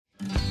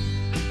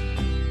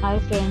Hi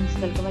friends,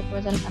 welcome back to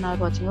my channel and are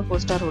watching a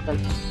 4-star hotel.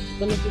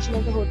 The location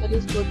of the hotel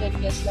is good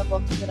and guests love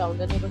walking around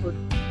the neighborhood.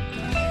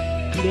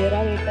 There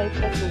are 8 types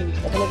of rooms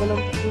available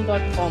on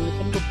booking.com. You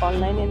can book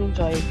online and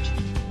enjoy it.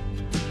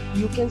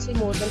 You can see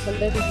more than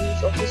 100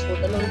 reviews of this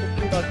hotel on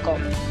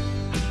booking.com.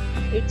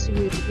 Its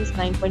rating is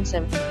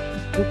 9.7,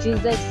 which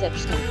is the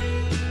exceptional.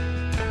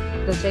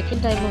 The check-in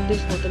time of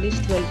this hotel is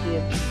 12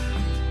 p.m.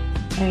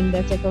 and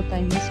the check-out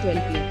time is 12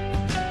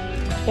 p.m.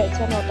 Pets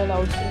are not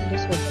allowed in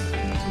this hotel.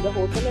 The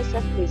hotel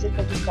accepts basic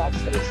credit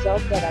cards and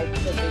reserves the right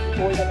to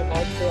hold an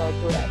amount prior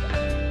to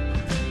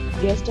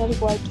arrival. Guests are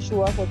required to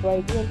show a photo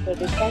ID and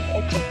credit card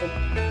at check-in.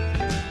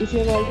 If you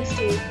have already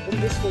stayed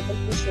in this hotel,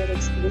 please share your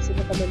experience in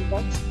the comment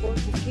box. For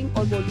booking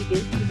or more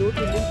details, below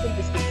the link in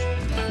description.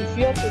 If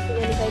you are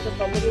facing any kind of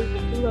problem in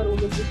booking a room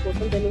in this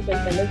hotel, then you can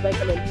tell us by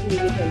commenting. We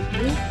will help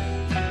you.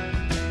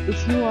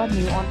 If you are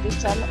new on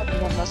this channel or you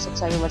have not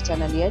subscribed our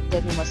channel yet,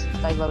 then you must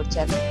subscribe our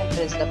channel and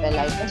press the bell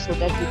icon so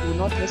that you do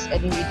not miss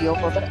any video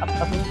of our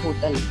upcoming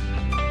hotel.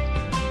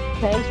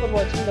 Thanks for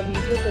watching the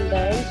video till the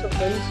end. So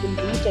friends,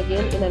 will meet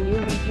again in a new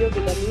video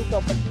with a new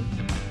property.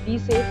 Be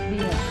safe, be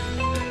happy.